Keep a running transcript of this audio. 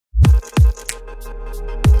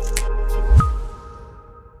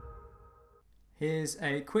Here's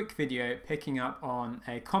a quick video picking up on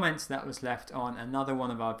a comment that was left on another one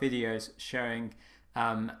of our videos showing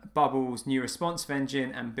Bubble's new responsive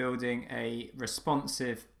engine and building a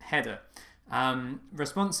responsive header.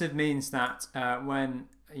 Responsive means that when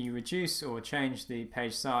you reduce or change the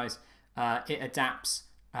page size, it adapts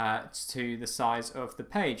to the size of the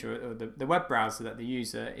page or the web browser that the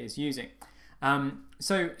user is using.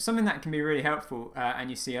 So something that can be really helpful, and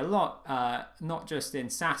you see a lot, not just in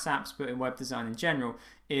SaaS apps but in web design in general,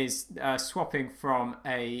 is swapping from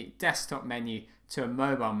a desktop menu to a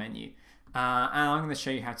mobile menu. And I'm going to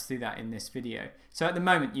show you how to do that in this video. So at the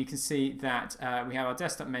moment you can see that we have our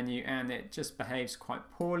desktop menu and it just behaves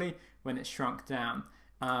quite poorly when it's shrunk down.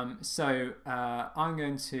 So I'm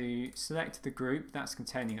going to select the group that's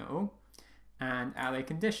containing it all and add a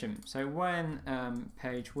condition. So when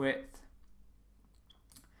page width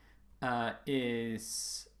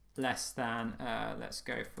is less than, let's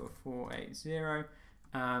go for 480,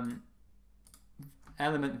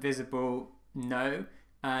 element visible, no.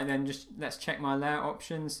 Then just let's check my layout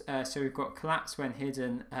options. So we've got collapse when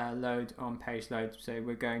hidden, load on page load. So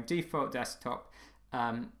we're going default desktop,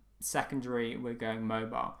 secondary we're going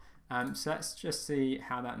mobile. So let's just see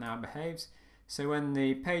how that now behaves. So when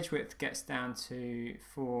the page width gets down to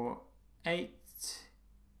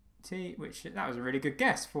 480, which that was a really good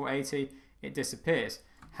guess, 480, it disappears.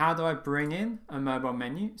 How do I bring in a mobile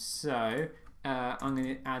menu? So I'm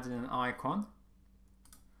going to add in an icon.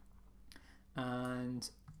 And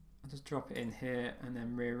I'll just drop it in here and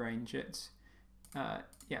then rearrange it.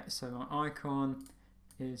 Yeah, so my icon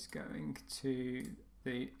is going to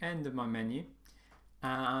the end of my menu,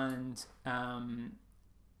 and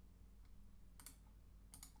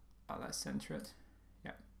let's center it.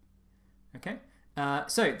 Yeah. Okay.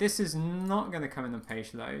 So this is not going to come in on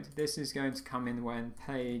page load. This is going to come in when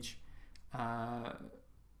page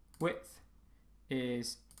width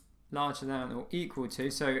is larger than or equal to.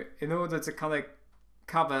 So in order to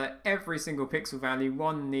cover every single pixel value,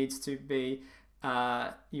 one needs to be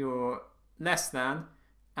your less than,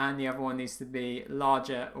 and the other one needs to be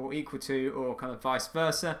larger or equal to, or kind of vice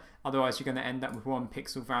versa. Otherwise you're going to end up with one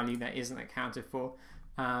pixel value that isn't accounted for.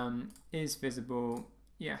 Is visible,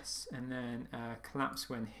 yes, and then collapse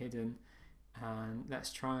when hidden, and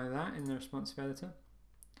let's try that in the responsive editor.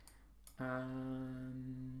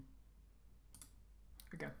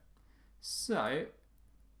 Okay. So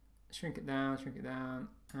shrink it down,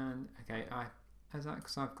 and okay,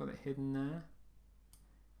 because I've got it hidden there,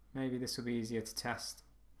 maybe this will be easier to test.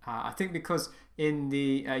 I think because in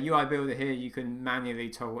the UI builder here you can manually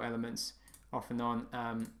toggle elements off and on.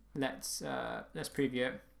 Let's preview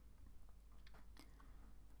it,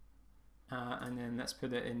 and then let's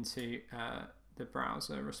put it into the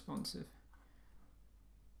browser responsive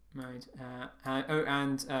mode.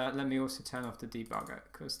 Let me also turn off the debugger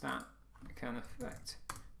because that can affect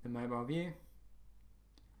the mobile view.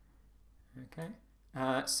 Okay,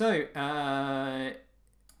 so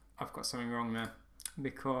I've got something wrong there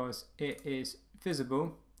because it is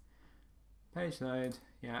visible. Page load,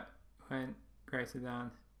 yeah, when greater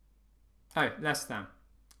than, oh, less than.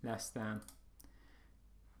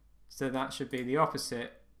 So that should be the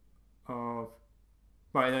opposite of,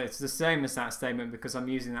 well, no, it's the same as that statement because I'm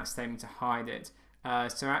using that statement to hide it.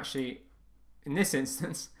 So actually, in this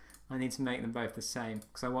instance, I need to make them both the same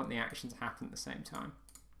because I want the action to happen at the same time.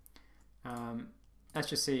 Let's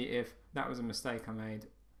just see if that was a mistake I made.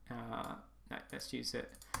 No, let's use it.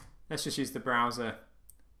 Let's just use the browser.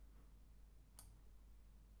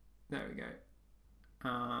 There we go.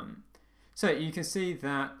 So you can see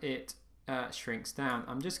that it shrinks down.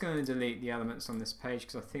 I'm just going to delete the elements on this page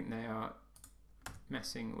because I think they are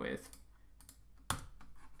messing with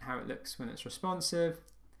how it looks when it's responsive.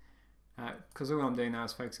 Because all I'm doing now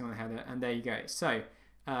is focusing on the header, and there you go. So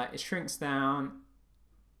it shrinks down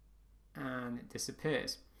and it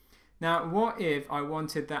disappears. Now what if I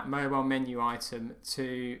wanted that mobile menu item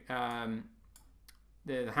to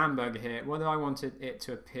the hamburger here, what if I wanted it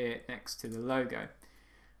to appear next to the logo?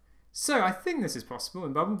 So I think this is possible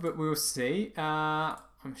in Bubble, but we'll see.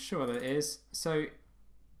 I'm sure that it is. So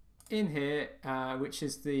in here, which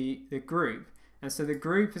is the group, and so the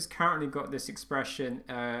group has currently got this expression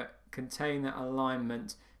container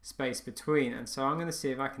alignment space between, and so I'm going to see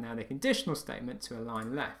if I can add a conditional statement to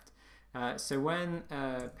align left. So when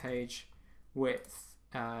page width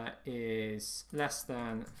is less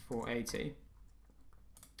than 480,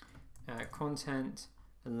 content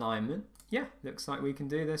alignment, yeah, looks like we can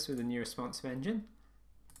do this with the new responsive engine.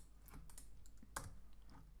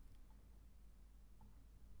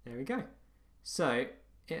 There we go. So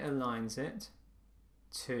it aligns it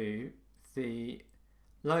to the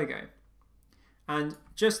logo. And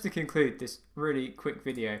just to conclude this really quick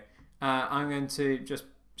video, I'm going to just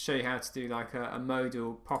show you how to do like a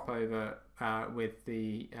modal popover with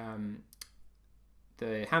the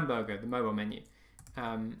hamburger, the mobile menu.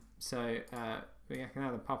 So we can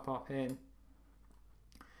have a pop-up in,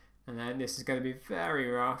 and then this is going to be very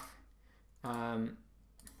rough.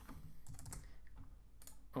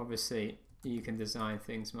 Obviously you can design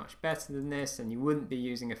things much better than this, and you wouldn't be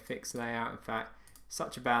using a fixed layout. In fact,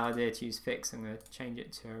 such a bad idea to use fixed. I'm going to change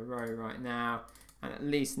it to a row right now and at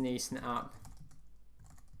least neaten it up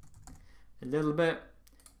a little bit.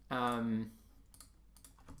 Home,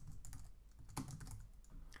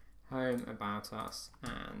 about us,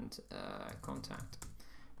 and contact.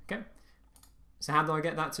 Okay, so how do I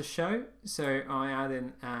get that to show? So I add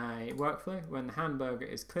in a workflow. When the hamburger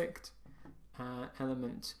is clicked,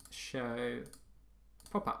 element show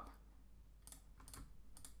pop-up.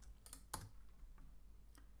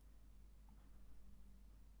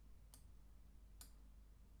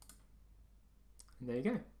 There you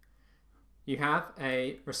go. You have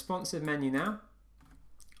a responsive menu now,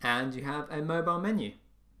 and you have a mobile menu.